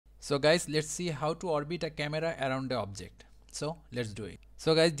So guys, let's see how to orbit a camera around the object. So let's do it.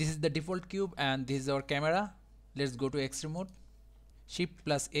 So guys, this is the default cube and this is our camera. Let's go to X-ray mode. Shift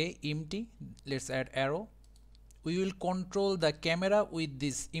plus A, empty. Let's add arrow. We will control the camera with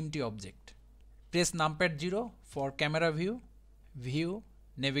this empty object. Press numpad 0 for camera view, view,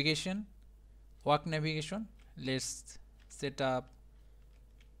 navigation, walk navigation. Let's set up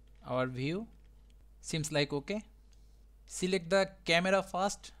our view. Seems like okay. Select the camera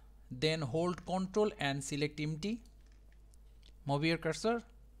first, then hold Ctrl and select empty. Move your cursor,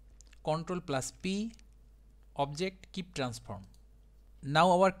 Ctrl plus P, object, keep transform.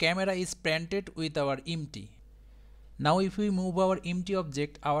 Now our camera is painted with our empty. Now if we move our empty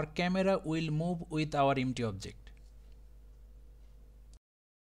object, our camera will move with our empty object.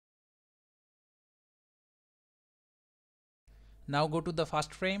 Now go to the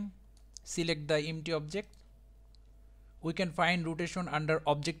first frame, select the empty object. We can find rotation under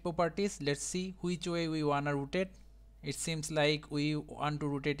object properties. Let's see which way we wanna rotate. It seems like we want to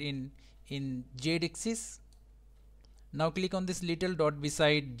rotate in Z axis. Now click on this little dot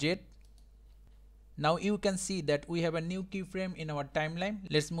beside Z. Now you can see that we have a new keyframe in our timeline.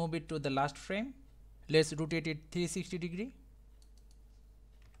 Let's move it to the last frame. Let's rotate it 360 degree.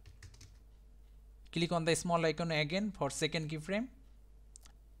 Click on the small icon again for second keyframe.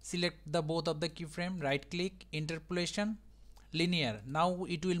 Select the both of the keyframe, right click, interpolation, linear. Now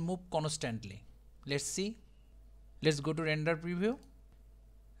it will move constantly. Let's see. Let's go to render preview.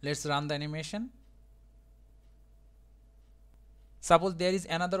 Let's run the animation. Suppose there is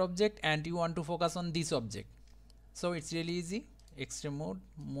another object and you want to focus on this object. So it's really easy. X-ray mode,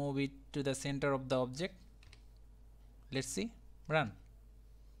 move it to the center of the object. Let's see, run.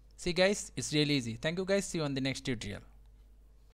 See guys, it's really easy. Thank you guys, see you on the next tutorial.